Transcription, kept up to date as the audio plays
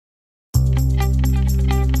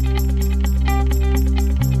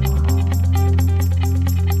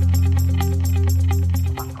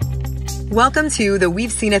Welcome to the We've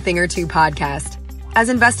Seen a Thing or Two podcast. As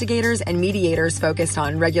investigators and mediators focused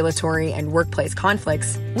on regulatory and workplace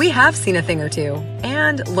conflicts, we have seen a thing or two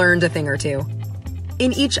and learned a thing or two.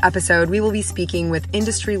 In each episode, we will be speaking with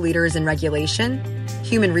industry leaders in regulation,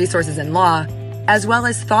 human resources and law, as well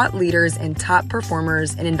as thought leaders and top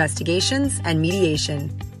performers in investigations and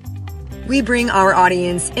mediation. We bring our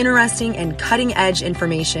audience interesting and cutting-edge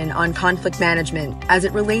information on conflict management as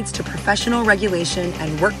it relates to professional regulation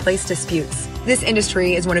and workplace disputes. This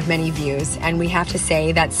industry is one of many views, and we have to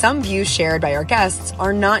say that some views shared by our guests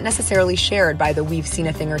are not necessarily shared by the We've Seen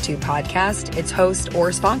a Thing or Two podcast, its host,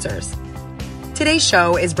 or sponsors. Today's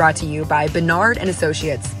show is brought to you by Benard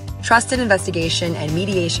Associates, trusted investigation and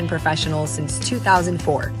mediation professionals since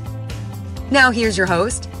 2004. Now here's your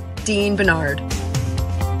host, Dean Benard.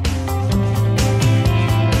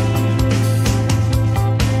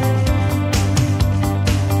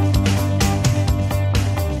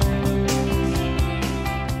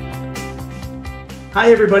 Hi,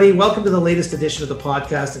 everybody. Welcome to the latest edition of the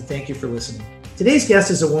podcast, and thank you for listening. Today's guest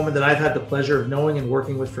is a woman that I've had the pleasure of knowing and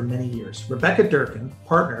working with for many years, Rebecca Durcan,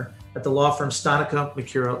 partner at the law firm Steinecke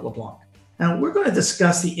Maciura LeBlanc. Now, we're going to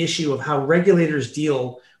discuss the issue of how regulators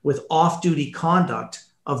deal with off-duty conduct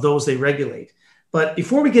of those they regulate. But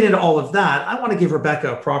before we get into all of that, I want to give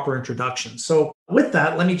Rebecca a proper introduction. So with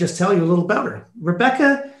that, let me just tell you a little about her.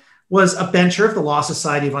 Rebecca was a bencher of the Law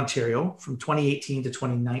Society of Ontario from 2018 to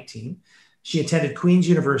 2019. She attended Queen's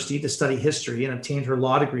University to study history and obtained her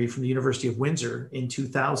law degree from the University of Windsor in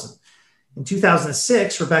 2000. In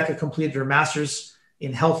 2006, Rebecca completed her master's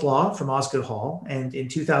in health law from Osgoode Hall, and in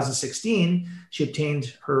 2016, she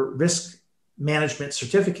obtained her risk management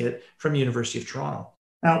certificate from the University of Toronto.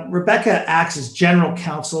 Now, Rebecca acts as general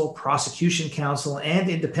counsel, prosecution counsel, and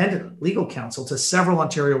independent legal counsel to several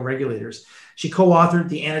Ontario regulators. She co-authored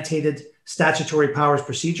the Annotated Statutory Powers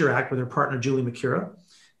Procedure Act with her partner, Julie Maciura,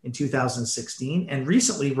 in 2016, and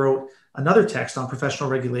recently wrote another text on professional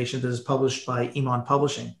regulation that is published by Iman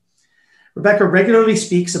Publishing. Rebecca regularly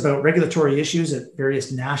speaks about regulatory issues at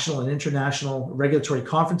various national and international regulatory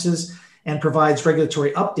conferences and provides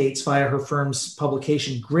regulatory updates via her firm's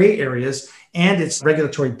publication Gray Areas and its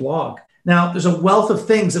regulatory blog. Now, there's a wealth of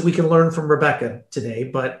things that we can learn from Rebecca today,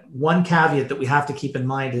 but one caveat that we have to keep in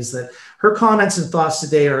mind is that her comments and thoughts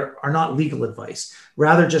today are not legal advice,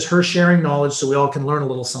 rather just her sharing knowledge so we all can learn a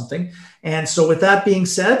little something. And so with that being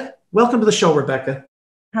said, welcome to the show, Rebecca.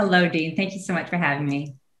 Hello, Dean. Thank you so much for having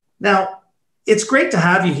me. Now, it's great to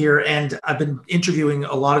have you here, and I've been interviewing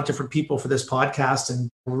a lot of different people for this podcast, and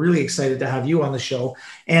we're really excited to have you on the show.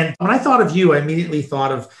 And when I thought of you, I immediately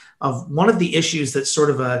thought of one of the issues that's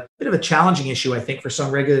sort of a bit of a challenging issue, I think, for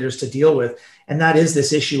some regulators to deal with, and that is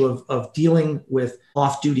this issue of dealing with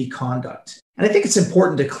off-duty conduct. And I think it's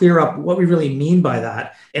important to clear up what we really mean by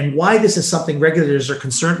that and why this is something regulators are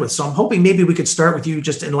concerned with. So I'm hoping maybe we could start with you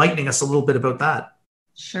just enlightening us a little bit about that.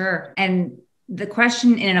 Sure. And the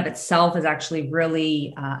question in and of itself is actually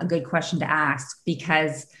really a good question to ask,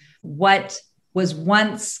 because what was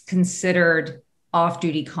once considered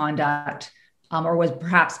off-duty conduct, or was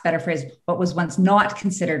perhaps better phrased, what was once not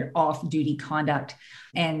considered off-duty conduct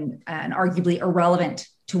and arguably irrelevant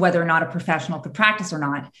to whether or not a professional could practice or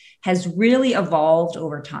not, has really evolved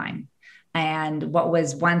over time. And what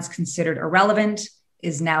was once considered irrelevant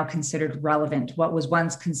is now considered relevant. What was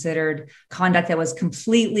once considered conduct that was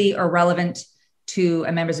completely irrelevant to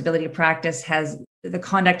a member's ability to practice, the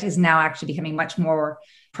conduct is now actually becoming much more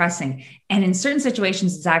pressing. And in certain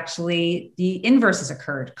situations, it's actually the inverse has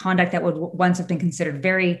occurred. Conduct that would once have been considered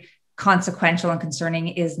very consequential and concerning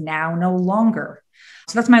is now no longer.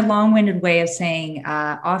 So that's my long-winded way of saying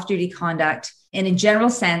off-duty conduct, in a general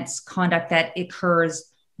sense, conduct that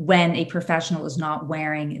occurs when a professional is not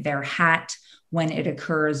wearing their hat, when it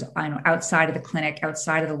occurs outside of the clinic,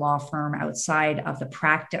 outside of the law firm, outside of the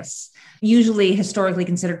practice, usually historically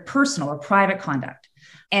considered personal or private conduct.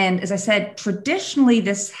 And as I said, traditionally,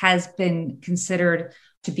 this has been considered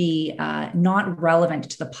to be not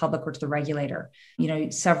relevant to the public or to the regulator.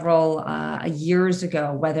 Several years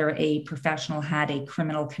ago, whether a professional had a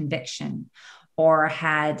criminal conviction or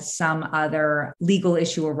had some other legal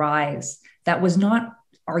issue arise that was not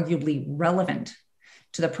arguably relevant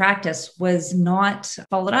to the practice, was not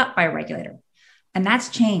followed up by a regulator. And that's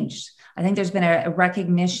changed. I think there's been a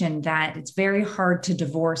recognition that it's very hard to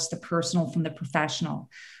divorce the personal from the professional,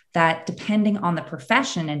 that depending on the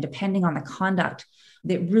profession and depending on the conduct,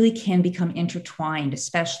 that really can become intertwined,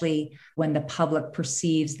 especially when the public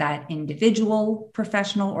perceives that individual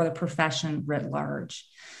professional or the profession writ large.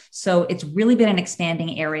 So it's really been an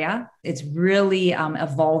expanding area. It's really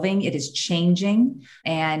evolving. It is changing.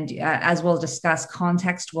 And as we'll discuss,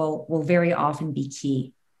 context will very often be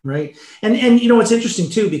key. Right. And it's interesting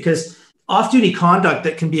too, because off-duty conduct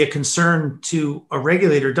that can be a concern to a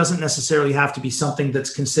regulator doesn't necessarily have to be something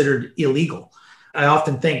that's considered illegal. I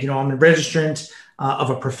often think, I'm a registrant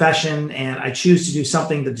of a profession and I choose to do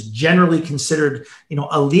something that's generally considered,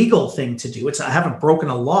 a legal thing to do. I haven't broken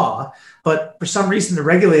a law, but for some reason the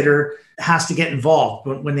regulator has to get involved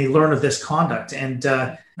when they learn of this conduct. And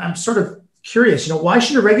I'm sort of curious, why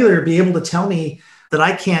should a regulator be able to tell me that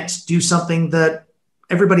I can't do something that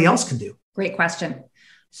everybody else can do? Great question.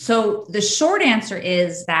 So the short answer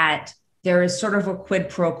is that there is sort of a quid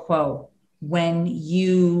pro quo when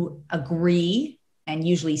you agree and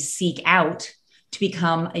usually seek out to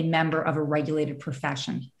become a member of a regulated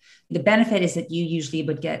profession. The benefit is that you usually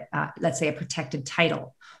would get, let's say, a protected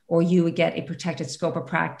title, or you would get a protected scope of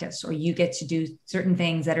practice, or you get to do certain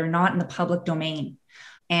things that are not in the public domain.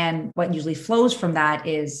 And what usually flows from that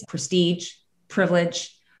is prestige,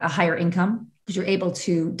 privilege, a higher income, because you're able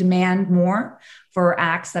to demand more for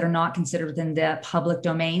acts that are not considered within the public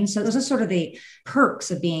domain. So those are sort of the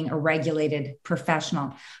perks of being a regulated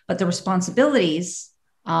professional. But the responsibilities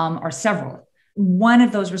are several. One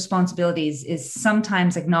of those responsibilities is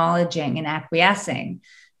sometimes acknowledging and acquiescing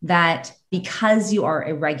that because you are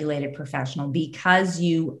a regulated professional, because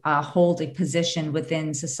you hold a position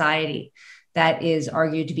within society that is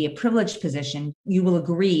argued to be a privileged position, you will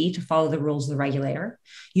agree to follow the rules of the regulator.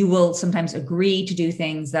 You will sometimes agree to do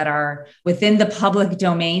things that are within the public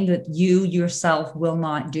domain that you yourself will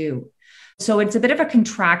not do. So it's a bit of a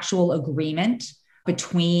contractual agreement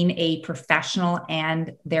between a professional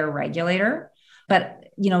and their regulator. But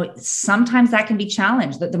sometimes that can be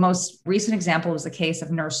challenged. The most recent example was the case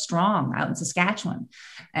of Nurse Strom out in Saskatchewan.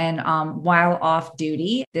 And while off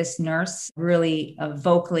duty, this nurse really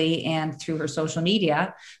vocally and through her social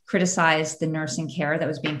media criticized the nursing care that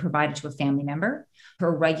was being provided to a family member.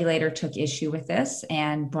 Her regulator took issue with this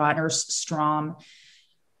and brought Nurse Strom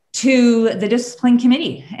to the discipline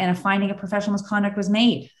committee, and a finding of professional misconduct was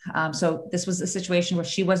made. So this was a situation where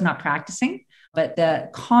she was not practicing, but the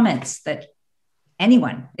comments that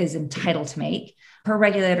anyone is entitled to make, her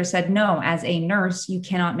regulator said, no, as a nurse, you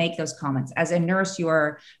cannot make those comments. As a nurse, you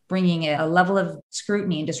are bringing a level of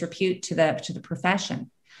scrutiny and disrepute to the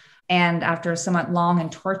profession. And after a somewhat long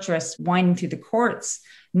and torturous winding through the courts,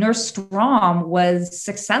 Nurse Strom was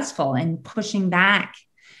successful in pushing back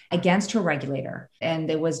against her regulator.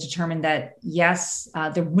 And it was determined that, yes,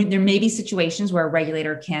 there may be situations where a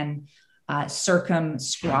regulator can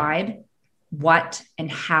circumscribe what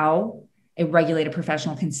and how a regulated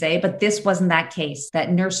professional can say, but this wasn't that case, that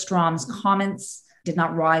Nurse Strom's comments did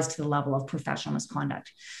not rise to the level of professional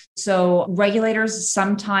misconduct. So regulators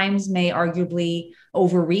sometimes may arguably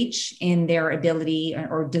overreach in their ability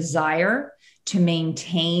or desire to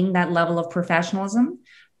maintain that level of professionalism,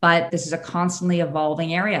 but this is a constantly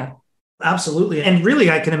evolving area. Absolutely. And really,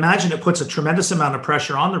 I can imagine it puts a tremendous amount of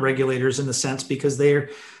pressure on the regulators in the sense because they're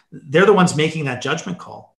the ones making that judgment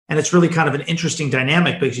call. And it's really kind of an interesting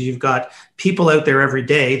dynamic because you've got people out there every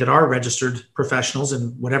day that are registered professionals in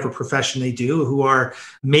whatever profession they do who are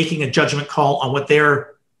making a judgment call on what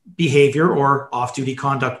their behavior or off-duty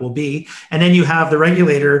conduct will be. And then you have the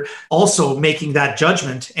regulator also making that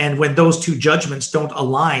judgment. And when those two judgments don't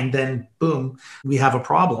align, then boom, we have a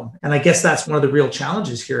problem. And I guess that's one of the real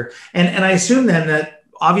challenges here. And I assume then that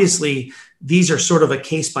obviously these are sort of a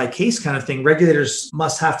case-by-case kind of thing. Regulators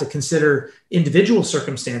must have to consider individual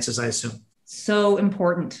circumstances, I assume. So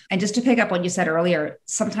important. And just to pick up what you said earlier,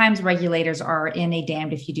 sometimes regulators are in a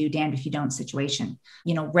damned if you do, damned if you don't situation.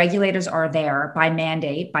 Regulators are there by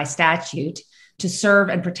mandate, by statute, to serve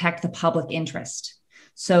and protect the public interest.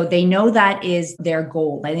 So they know that is their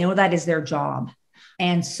goal. They know that is their job.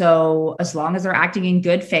 And so as long as they're acting in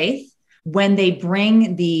good faith, when they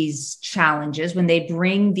bring these challenges, when they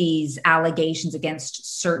bring these allegations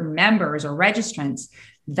against certain members or registrants,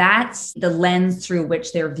 that's the lens through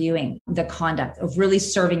which they're viewing the conduct of really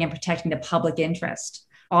serving and protecting the public interest.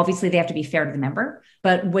 Obviously, they have to be fair to the member,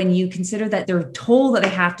 but when you consider that they're told that they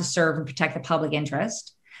have to serve and protect the public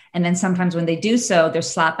interest, and then sometimes when they do so, they're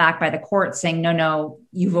slapped back by the court saying, no,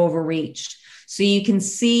 you've overreached. So you can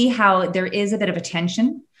see how there is a bit of a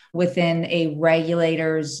tension within a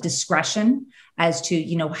regulator's discretion as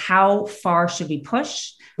to, how far should we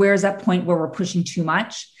push? Where is that point where we're pushing too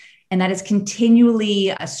much? And that is continually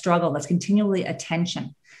a struggle. That's continually a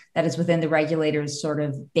tension that is within the regulator's sort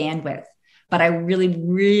of bandwidth. But I really,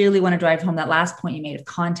 really want to drive home that last point you made of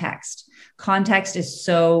context. Context is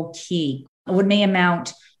so key. What may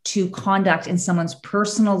amount to conduct in someone's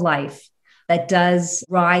personal life that does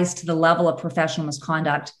rise to the level of professional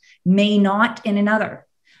misconduct may not in another.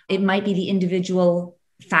 It might be the individual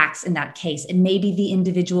facts in that case. It may be the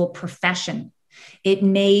individual profession. It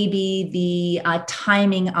may be the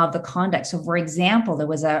timing of the conduct. So, for example, there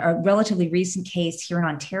was a relatively recent case here in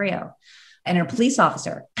Ontario, and a police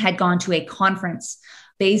officer had gone to a conference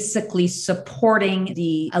basically supporting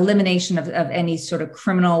the elimination of any sort of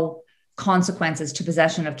criminal consequences to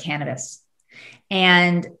possession of cannabis.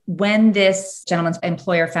 And when this gentleman's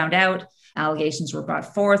employer found out, allegations were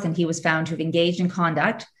brought forth, and he was found to have engaged in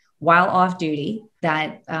conduct while off duty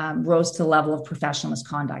that rose to the level of professional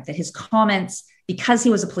misconduct, that his comments, because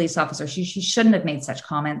he was a police officer, he shouldn't have made such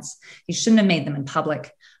comments. He shouldn't have made them in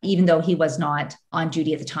public, even though he was not on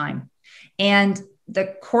duty at the time. And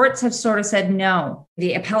the courts have sort of said no.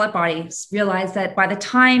 The appellate bodies realized that by the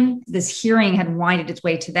time this hearing had winded its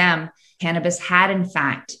way to them, cannabis had, in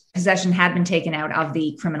fact, possession had been taken out of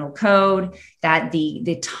the criminal code, that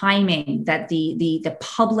the timing, that the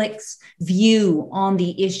public's view on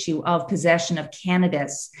the issue of possession of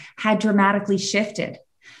cannabis had dramatically shifted.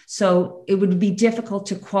 So it would be difficult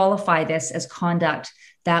to qualify this as conduct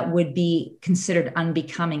that would be considered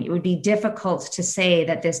unbecoming. It would be difficult to say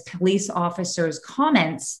that this police officer's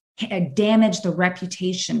comments damaged the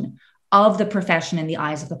reputation of the profession in the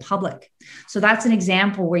eyes of the public. So that's an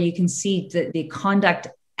example where you can see the conduct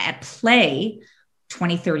at play.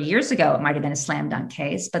 20, 30 years ago, it might have been a slam dunk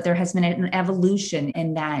case, but there has been an evolution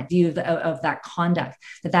in that view of that conduct,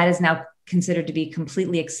 that is now considered to be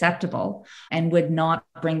completely acceptable and would not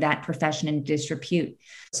bring that profession into disrepute.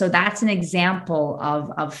 So that's an example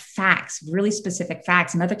of facts, really specific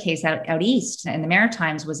facts. Another case out east in the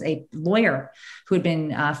Maritimes was a lawyer who had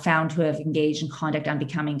been found to have engaged in conduct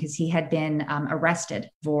unbecoming because he had been arrested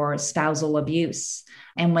for spousal abuse.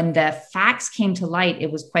 And when the facts came to light,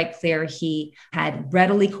 it was quite clear he had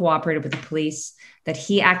readily cooperated with the police, that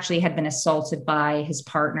he actually had been assaulted by his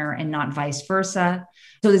partner and not vice versa.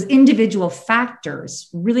 So those individual factors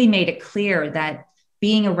really made it clear that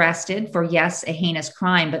being arrested for, yes, a heinous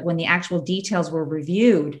crime, but when the actual details were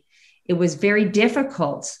reviewed, it was very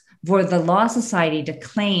difficult for the Law Society to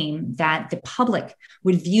claim that the public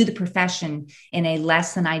would view the profession in a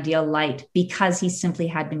less than ideal light because he simply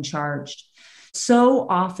had been charged. So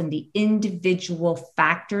often the individual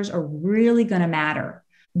factors are really going to matter.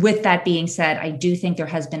 With that being said, I do think there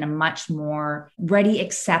has been a much more ready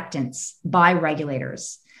acceptance by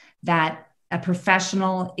regulators that a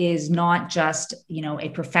professional is not just, a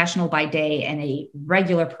professional by day and a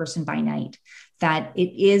regular person by night, that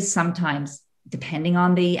it is sometimes, depending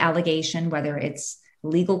on the allegation, whether it's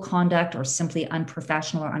legal conduct or simply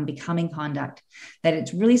unprofessional or unbecoming conduct, that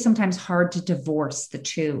it's really sometimes hard to divorce the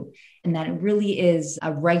two. And that it really is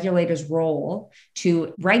a regulator's role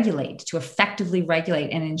to regulate, to effectively regulate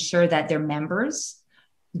and ensure that their members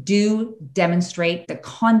do demonstrate the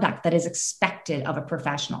conduct that is expected of a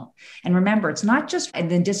professional. And remember, it's not just in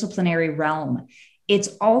the disciplinary realm. It's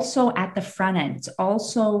also at the front end. It's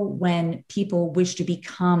also when people wish to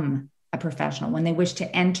become a professional, when they wish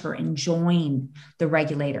to enter and join the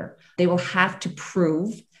regulator. They will have to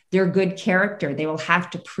prove their good character. They will have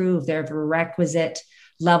to prove their requisite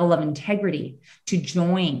level of integrity to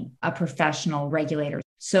join a professional regulator.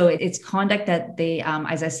 So it's conduct that they,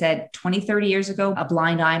 as I said, 20, 30 years ago, a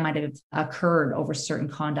blind eye might have occurred over certain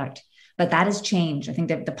conduct, but that has changed. I think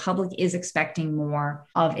that the public is expecting more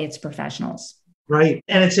of its professionals. Right.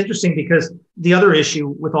 And it's interesting because the other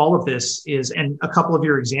issue with all of this is, and a couple of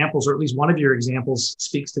your examples, or at least one of your examples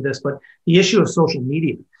speaks to this, but the issue of social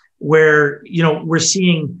media, where, we're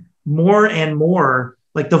seeing more and more,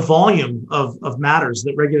 like the volume of matters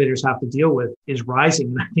that regulators have to deal with is rising.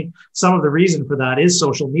 And I think some of the reason for that is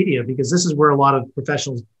social media, because this is where a lot of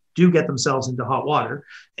professionals do get themselves into hot water.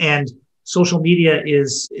 And social media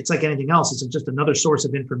it's like anything else. It's just another source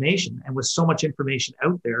of information. And with so much information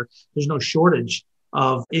out there, there's no shortage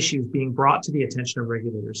of issues being brought to the attention of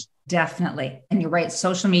regulators. Definitely. And you're right.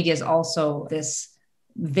 Social media is also this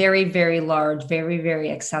very, very large, very,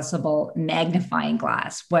 very accessible magnifying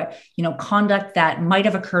glass. What, conduct that might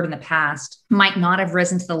have occurred in the past might not have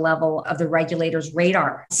risen to the level of the regulator's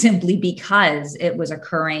radar simply because it was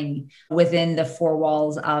occurring within the four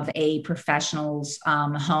walls of a professional's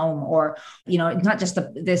home, or, not just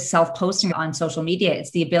this self-posting on social media.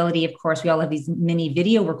 It's the ability, of course, we all have these mini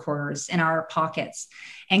video recorders in our pockets,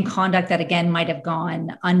 and conduct that again might have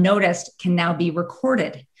gone unnoticed can now be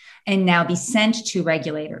recorded and now be sent to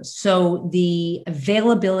regulators. So the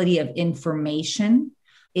availability of information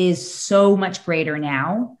is so much greater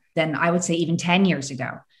now than I would say even 10 years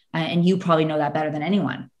ago. And you probably know that better than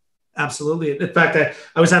anyone. Absolutely. In fact,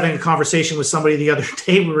 I was having a conversation with somebody the other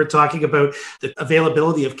day. We were talking about the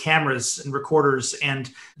availability of cameras and recorders and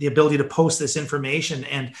the ability to post this information,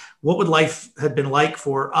 and what would life have been like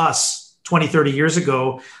for us 20, 30 years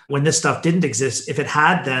ago when this stuff didn't exist, if it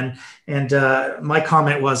had then. And my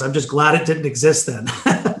comment was, I'm just glad it didn't exist then.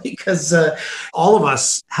 Because all of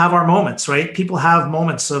us have our moments, right? People have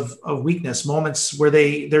moments of weakness, moments where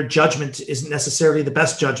their judgment isn't necessarily the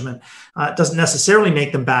best judgment. It doesn't necessarily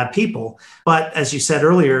make them bad people. But as you said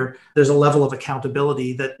earlier, there's a level of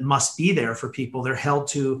accountability that must be there for people. They're held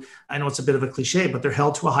to, I know it's a bit of a cliche, but they're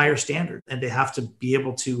held to a higher standard, and they have to be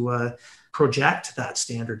able to project that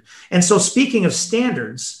standard. And so speaking of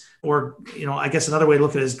standards, or, I guess another way to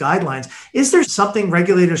look at it is guidelines. Is there something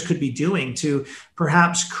regulators could be doing to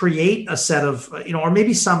perhaps create a set of, or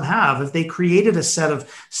maybe some have they created a set of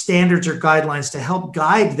standards or guidelines to help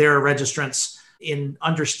guide their registrants in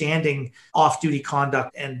understanding off-duty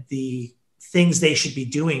conduct and the things they should be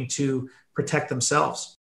doing to protect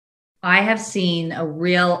themselves? I have seen a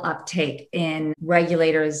real uptake in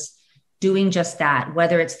regulators doing just that,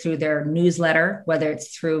 whether it's through their newsletter, whether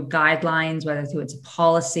it's through guidelines, whether it's through its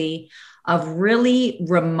policy, of really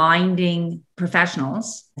reminding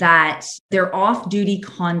professionals that their off-duty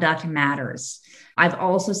conduct matters. I've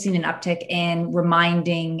also seen an uptick in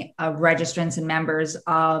reminding registrants and members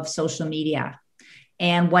of social media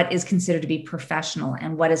and what is considered to be professional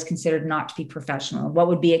and what is considered not to be professional, what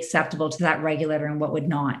would be acceptable to that regulator and what would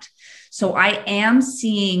not. So I am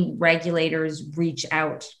seeing regulators reach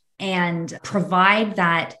out and provide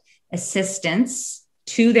that assistance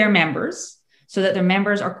to their members so that their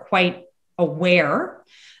members are quite aware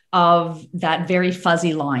of that very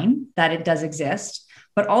fuzzy line, that it does exist.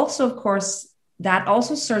 But also, of course, that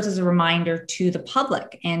also serves as a reminder to the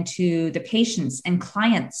public and to the patients and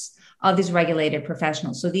clients of these regulated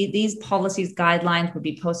professionals. So these policies, guidelines would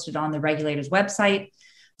be posted on the regulator's website.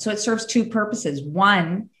 So it serves two purposes.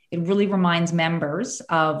 One, it really reminds members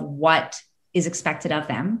of what is expected of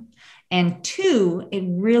them. And two, it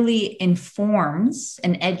really informs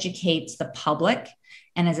and educates the public,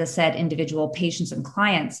 and as I said, individual patients and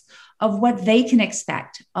clients, of what they can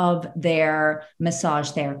expect of their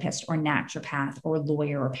massage therapist or naturopath or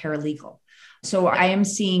lawyer or paralegal. So I am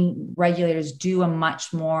seeing regulators do a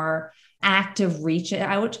much more active reach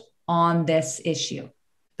out on this issue.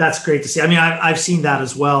 That's great to see. I mean, I've seen that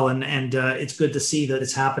as well, and it's good to see that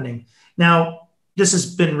it's happening. Now, this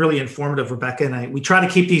has been really informative, Rebecca, and we try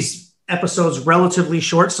to keep these episodes relatively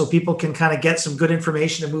short so people can kind of get some good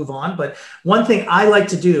information and move on. But one thing I like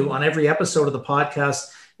to do on every episode of the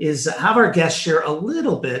podcast is have our guests share a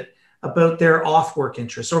little bit about their off-work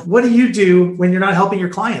interests, or what do you do when you're not helping your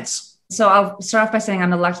clients? So I'll start off by saying I'm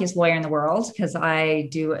the luckiest lawyer in the world because I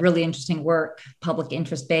do really interesting work, public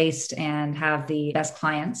interest based, and have the best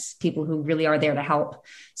clients, people who really are there to help.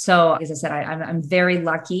 So as I said, I'm very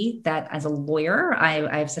lucky that as a lawyer,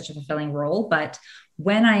 I have such a fulfilling role. But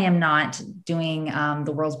when I am not doing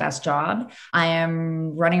the world's best job, I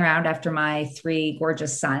am running around after my three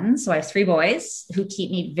gorgeous sons. So I have three boys who keep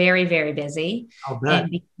me very, very busy. I'll bet.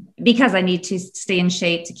 And because I need to stay in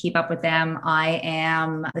shape to keep up with them, I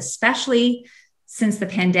am, especially since the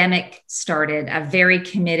pandemic started, a very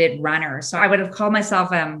committed runner. So I would have called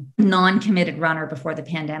myself a non-committed runner before the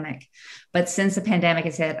pandemic. But since the pandemic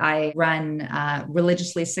has hit, I run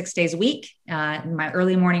religiously 6 days a week, my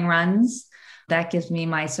early morning runs. That gives me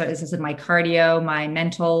my cardio, my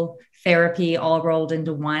mental therapy all rolled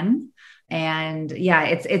into one. And yeah,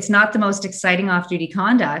 it's not the most exciting off-duty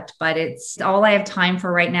conduct, but it's all I have time for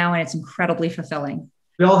right now. And it's incredibly fulfilling.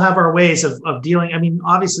 We all have our ways of dealing. I mean,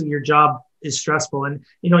 obviously your job is stressful. And,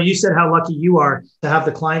 you said how lucky you are to have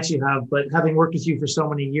the clients you have, but having worked with you for so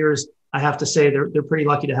many years, I have to say they're pretty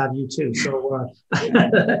lucky to have you too. So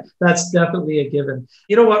that's definitely a given.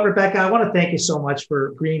 You know what, Rebecca, I want to thank you so much for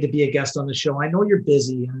agreeing to be a guest on the show. I know you're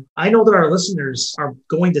busy, and I know that our listeners are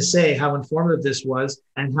going to say how informative this was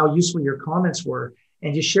and how useful your comments were.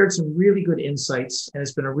 And you shared some really good insights, and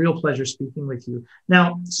it's been a real pleasure speaking with you.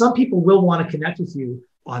 Now, some people will want to connect with you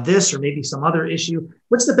on this or maybe some other issue.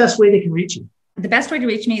 What's the best way they can reach you? The best way to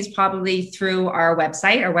reach me is probably through our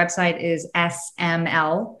website. Our website is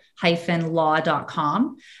sml-law.com.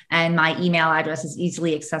 And my email address is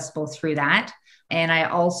easily accessible through that. And I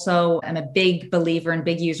also am a big believer and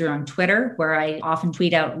big user on Twitter, where I often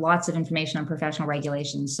tweet out lots of information on professional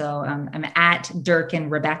regulations. So I'm at Durcan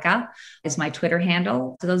Rebecca is my Twitter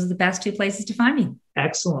handle. So those are the best two places to find me.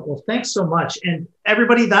 Excellent. Well, thanks so much. And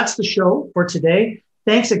everybody, that's the show for today.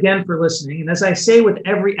 Thanks again for listening. And as I say with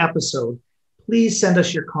every episode, please send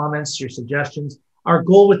us your comments, your suggestions. Our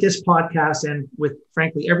goal with this podcast and with,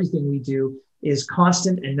 frankly, everything we do is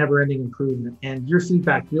constant and never-ending improvement. And your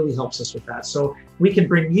feedback really helps us with that. So we can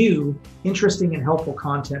bring you interesting and helpful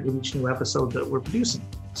content with each new episode that we're producing.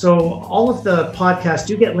 So all of the podcasts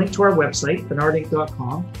do get linked to our website,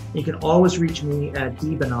 benardinc.com. You can always reach me at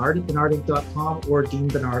dbenard, benardinc.com, or Dean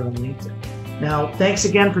Benard on LinkedIn. Now, thanks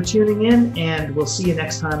again for tuning in, and we'll see you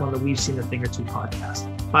next time on the We've Seen a Thing or Two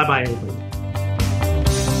podcast. Bye-bye, everybody.